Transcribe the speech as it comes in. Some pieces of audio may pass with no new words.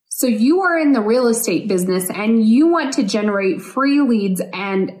So you are in the real estate business and you want to generate free leads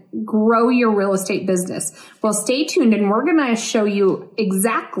and grow your real estate business. Well, stay tuned and we're going to show you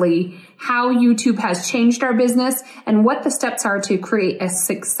exactly how YouTube has changed our business and what the steps are to create a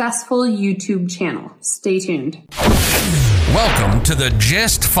successful YouTube channel. Stay tuned. Welcome to the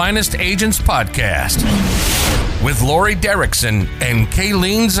Just Finest Agents podcast with Lori Derrickson and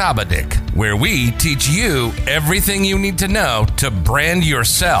Kayleen Zabadik, where we teach you everything you need to know to brand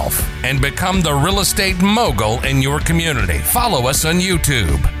yourself and become the real estate mogul in your community. Follow us on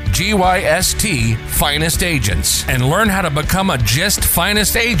YouTube, GYST Finest Agents, and learn how to become a Just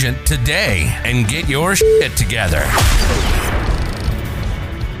Finest agent today and get your shit together.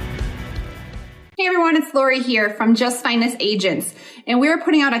 Hey everyone, it's Lori here from Just Finest Agents, and we are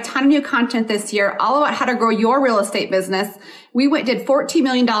putting out a ton of new content this year all about how to grow your real estate business. We did $14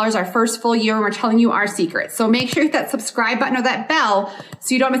 million our first full year, and we're telling you our secrets. So make sure you hit that subscribe button or that bell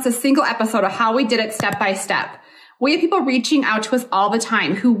so you don't miss a single episode of how we did it step by step. We have people reaching out to us all the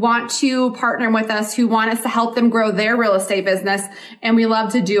time who want to partner with us, who want us to help them grow their real estate business, and we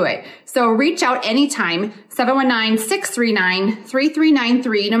love to do it. So reach out anytime,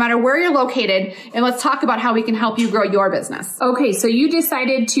 719-639-3393, no matter where you're located, and let's talk about how we can help you grow your business. Okay, so you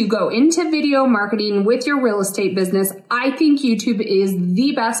decided to go into video marketing with your real estate business. I think YouTube is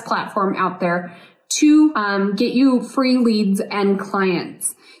the best platform out there to get you free leads and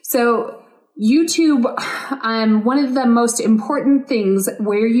clients. So YouTube, one of the most important things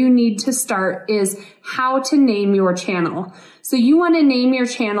where you need to start is how to name your channel. So you want to name your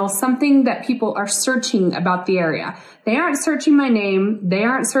channel something that people are searching about the area. They aren't searching my name. They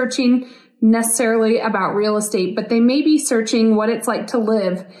aren't searching necessarily about real estate, but they may be searching what it's like to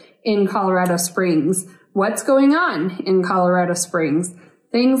live in Colorado Springs, what's going on in Colorado Springs,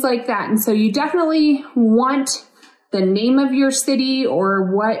 things like that. And so you definitely want the name of your city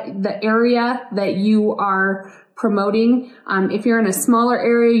or what the area that you are promoting. If you're in a smaller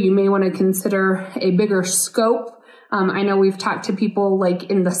area, you may want to consider a bigger scope. I know we've talked to people like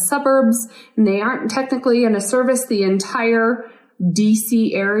in the suburbs, and they aren't technically going to service the entire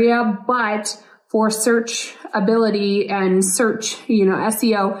DC area, but for search ability and search,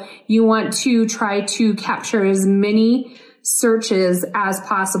 SEO, you want to try to capture as many searches as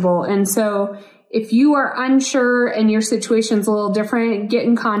possible. And so if you are unsure and your situation's a little different, get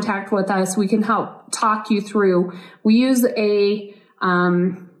in contact with us. We can help talk you through. We use a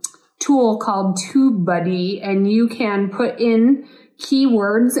tool called TubeBuddy, and you can put in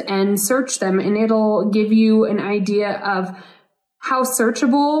keywords and search them, and it'll give you an idea of how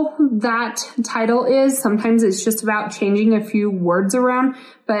searchable that title is. Sometimes it's just about changing a few words around,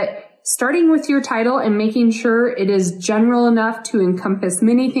 but starting with your title and making sure it is general enough to encompass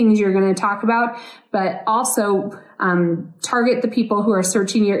many things you're going to talk about, but also target the people who are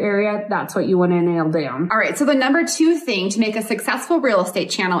searching your area. That's what you want to nail down. All right. So the number 2 thing to make a successful real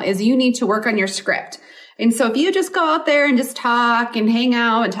estate channel is you need to work on your script. And so if you just go out there and just talk and hang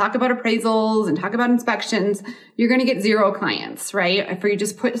out and talk about appraisals and talk about inspections, you're going to get 0 clients, right? If you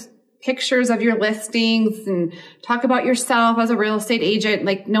just put pictures of your listings and talk about yourself as a real estate agent,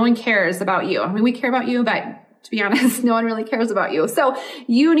 like no one cares about you. I mean, we care about you, but to be honest, no one really cares about you. So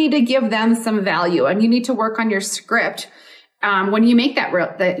you need to give them some value, and you need to work on your script when you make that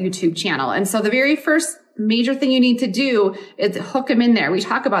YouTube channel. And so the very first major thing you need to do is hook them in there. We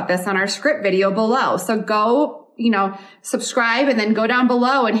talk about this on our script video below. So go, subscribe and then go down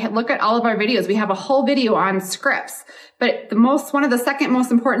below and look at all of our videos. We have a whole video on scripts. But one of the second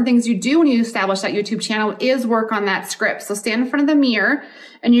most important things you do when you establish that YouTube channel is work on that script. So stand in front of the mirror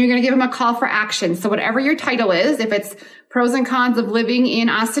and you're going to give them a call for action. So whatever your title is, if it's pros and cons of living in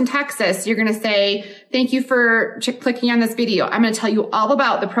Austin, Texas, you're going to say, thank you for clicking on this video. I'm going to tell you all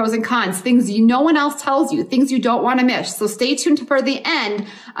about the pros and cons, things no one else tells you, things you don't want to miss. So stay tuned for the end.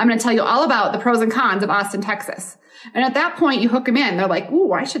 I'm going to tell you all about the pros and cons of Austin, Texas. And at that point, you hook them in. They're like,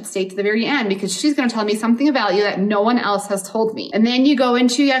 ooh, I should stay to the very end because she's going to tell me something of value that no one else has told me. And then you go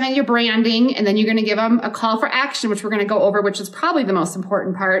into your branding, and then you're going to give them a call for action, which we're going to go over, which is probably the most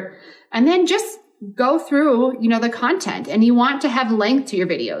important part. And then just go through, the content, and you want to have length to your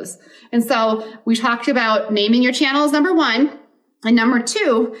videos. And so we talked about naming your channel as number 1. And number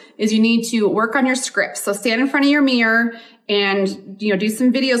 2 is you need to work on your script. So stand in front of your mirror and, do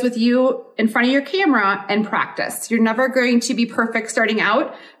some videos with you in front of your camera and practice. You're never going to be perfect starting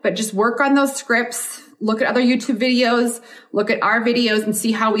out, but just work on those scripts. Look at other YouTube videos, look at our videos and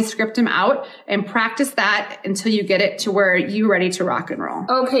see how we script them out, and practice that until you get it to where you're ready to rock and roll.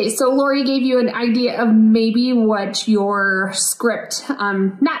 Okay, so Lori gave you an idea of maybe what your script,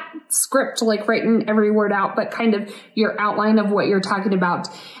 not script like writing every word out, but kind of your outline of what you're talking about.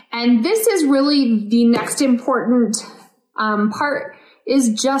 And this is really the next important part is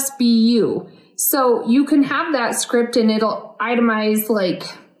just be you. So you can have that script and it'll itemize like,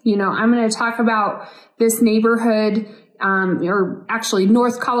 I'm going to talk about this neighborhood, or actually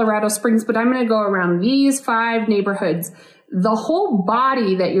North Colorado Springs, but I'm going to go around these 5 neighborhoods. The whole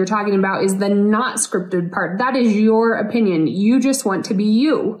body that you're talking about is the not scripted part. That is your opinion. You just want to be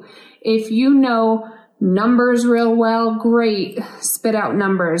you. If you know numbers real well, great. Spit out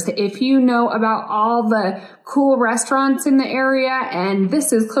numbers. If you know about all the cool restaurants in the area and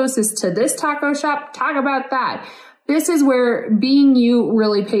this is closest to this taco shop, talk about that. This is where being you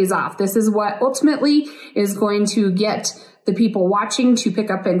really pays off. This is what ultimately is going to get the people watching to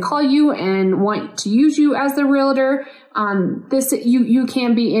pick up and call you and want to use you as the realtor. You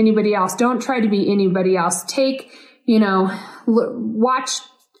can't be anybody else. Don't try to be anybody else. Watch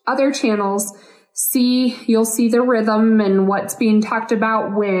other channels. You'll see the rhythm and what's being talked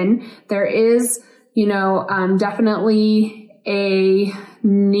about when. There is, definitely a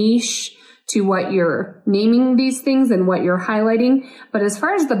niche to what you're naming these things and what you're highlighting. But as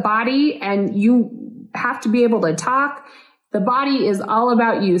far as the body, and you have to be able to talk, the body is all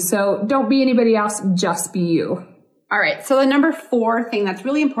about you. So don't be anybody else, just be you. All right. So the number 4 thing that's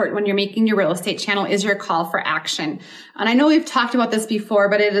really important when you're making your real estate channel is your call for action. And I know we've talked about this before,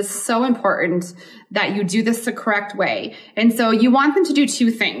 but it is so important that you do this the correct way. And so you want them to do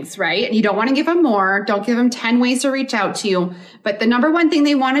 2 things, right? And you don't want to give them more. Don't give them 10 ways to reach out to you. But the number 1 thing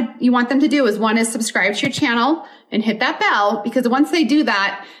you want them to do is, 1 is subscribe to your channel and hit that bell, because once they do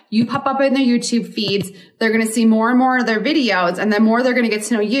that, you pop up in their YouTube feeds. They're going to see more and more of their videos, and the more they're going to get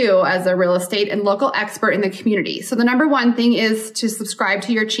to know you as a real estate and local expert in the community. So the number 1 thing is to subscribe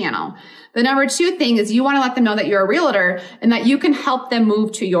to your channel. The number 2 thing is you want to let them know that you're a realtor and that you can help them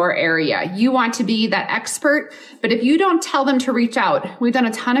move to your area. You want to be that expert, but if you don't tell them to reach out, we've done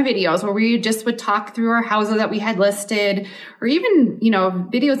a ton of videos where we just would talk through our houses that we had listed, or even,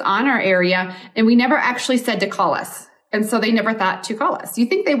 videos on our area, and we never actually said to call us. And so they never thought to call us. You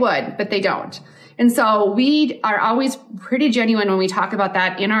think they would, but they don't. And so we are always pretty genuine when we talk about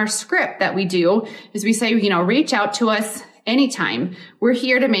that in our script that we do, is we say, reach out to us anytime. We're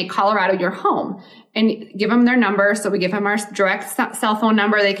here to make Colorado your home, and give them their number. So we give them our direct cell phone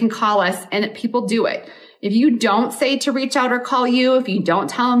number. They can call us, and people do it. If you don't say to reach out or call you, if you don't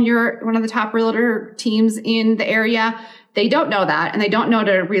tell them you're one of the top realtor teams in the area, they don't know that, and they don't know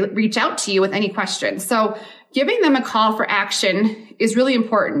to reach out to you with any questions. So giving them a call for action is really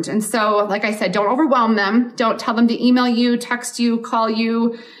important. And so, like I said, don't overwhelm them. Don't tell them to email you, text you, call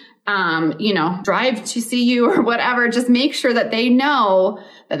you, drive to see you or whatever. Just make sure that they know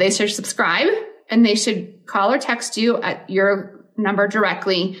that they should subscribe, and they should call or text you at your number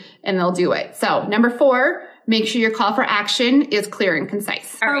directly, and they'll do it. So number 4, make sure your call for action is clear and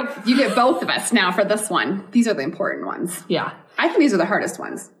concise. All right. You get both of us now for this one. These are the important ones. Yeah. I think these are the hardest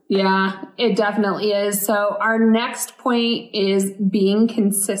ones. Yeah, it definitely is. So our next point is being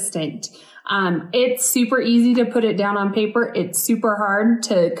consistent. It's super easy to put it down on paper. It's super hard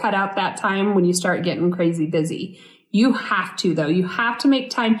to cut out that time when you start getting crazy busy. You have to, though. You have to make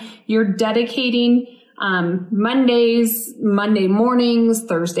time. You're dedicating Mondays, Monday mornings,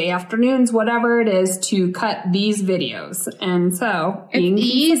 Thursday afternoons, whatever it is, to cut these videos. And so it's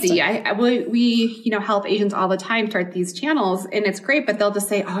easy. We help agents all the time start these channels, and it's great, but they'll just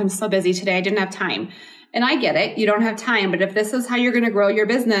say, oh, I'm so busy today, I didn't have time. And I get it. You don't have time, but if this is how you're going to grow your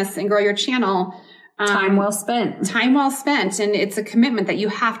business and grow your channel, time well spent. Time well spent. And it's a commitment that you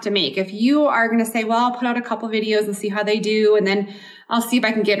have to make. If you are going to say, well, I'll put out a couple videos and see how they do, and then I'll see if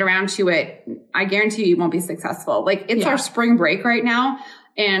I can get around to it, I guarantee you won't be successful. Like, it's our spring break right now,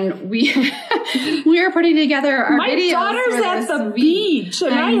 and we are putting together our videos. My daughter's at the beach,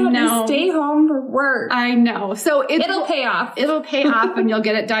 and I have to stay home for work. I know. So it'll pay off. It'll pay off, and you'll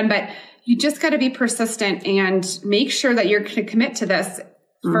get it done. But you just got to be persistent and make sure that you're going to commit to this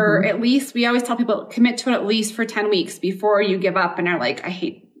for at least, we always tell people, commit to it at least for 10 weeks before you give up and are like,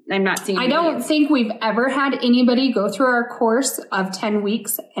 I'm not seeing. I don't think we've ever had anybody go through our course of 10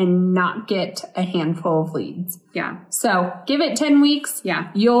 weeks and not get a handful of leads. Yeah. So give it 10 weeks.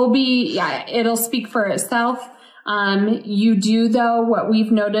 Yeah. It'll speak for itself. You do, though, what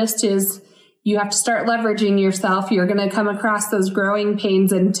we've noticed is you have to start leveraging yourself. You're going to come across those growing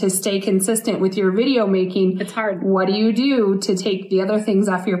pains, and to stay consistent with your video making, it's hard. What do you do to take the other things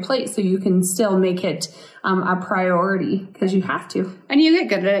off your plate so you can still make it a priority? Because you have to. And you get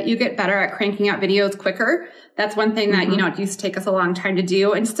good at it. You get better at cranking out videos quicker. That's one thing that, it used to take us a long time to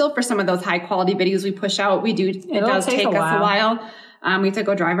do. And still, for some of those high quality videos we push out, it does take us a while. We have to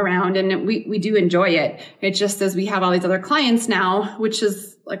go drive around, and we do enjoy it. It just as we have all these other clients now, which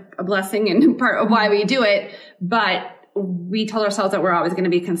is like a blessing and part of why we do it. But we told ourselves that we're always going to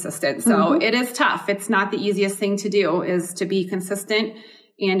be consistent. So it is tough. It's not the easiest thing to do, is to be consistent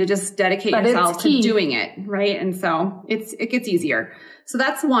and to just dedicate yourself to doing it. Right. And so it gets easier. So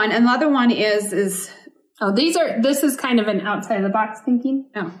that's one. And the other one is this is kind of an outside of the box thinking.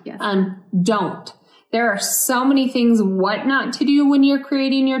 Oh, yes. Don't. There are so many things what not to do when you're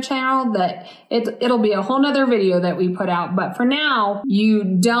creating your channel that it'll be a whole nother video that we put out. But for now,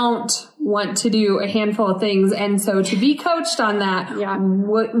 you don't want to do a handful of things. And so to be coached on that,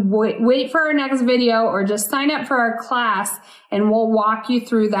 wait for our next video or just sign up for our class and we'll walk you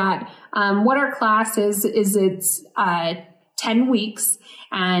through that. What our class is it's 10 weeks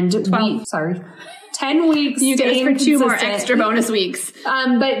and 10 weeks. You get us for 2 more extra bonus weeks.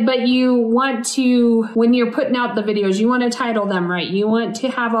 But you want to, when you're putting out the videos, you want to title them right. You want to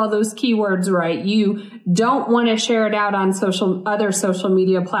have all those keywords right. You don't want to share it out on other social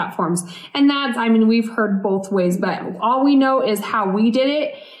media platforms. And that's, we've heard both ways, but all we know is how we did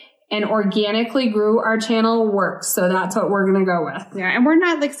it and organically grew our channel works. So that's what we're going to go with. Yeah. And we're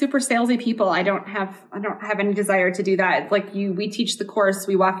not like super salesy people. I don't have any desire to do that. Like we teach the course.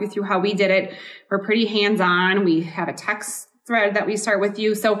 We walk you through how we did it. We're pretty hands-on. We have a text thread that we start with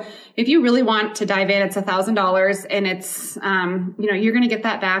you. So if you really want to dive in, it's $1,000 and it's, you're going to get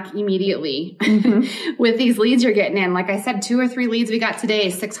that back immediately with these leads you're getting in. Like I said, 2 or 3 leads we got today,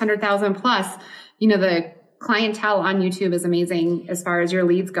 600,000 plus, the clientele on YouTube is amazing as far as your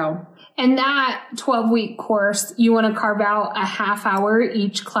leads go. And that 12-week course, you want to carve out a half hour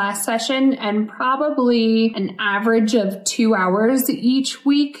each class session and probably an average of 2 hours each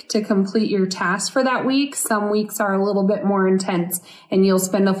week to complete your task for that week. Some weeks are a little bit more intense and you'll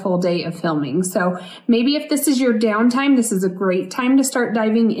spend a full day of filming. So maybe if this is your downtime, this is a great time to start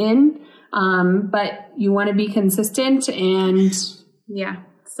diving in. But you want to be consistent and yeah.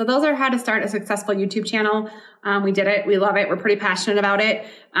 So those are how to start a successful YouTube channel. We did it. We love it. We're pretty passionate about it.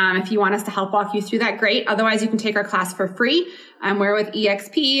 If you want us to help walk you through that, great. Otherwise, you can take our class for free. We're with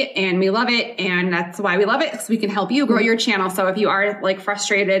EXP and we love it. And that's why we love it, because we can help you grow your channel. So if you are like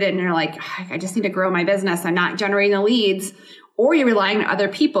frustrated and you're like, I just need to grow my business, I'm not generating the leads, or you're relying on other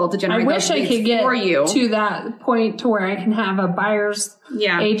people to generate those leads for you. I wish I could get to that point to where I can have a buyer's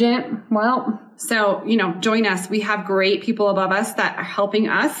agent. Well, so, join us. We have great people above us that are helping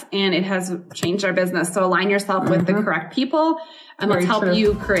us, and it has changed our business. So align yourself with the correct people, and let's help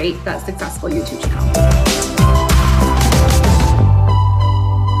you create that successful YouTube channel.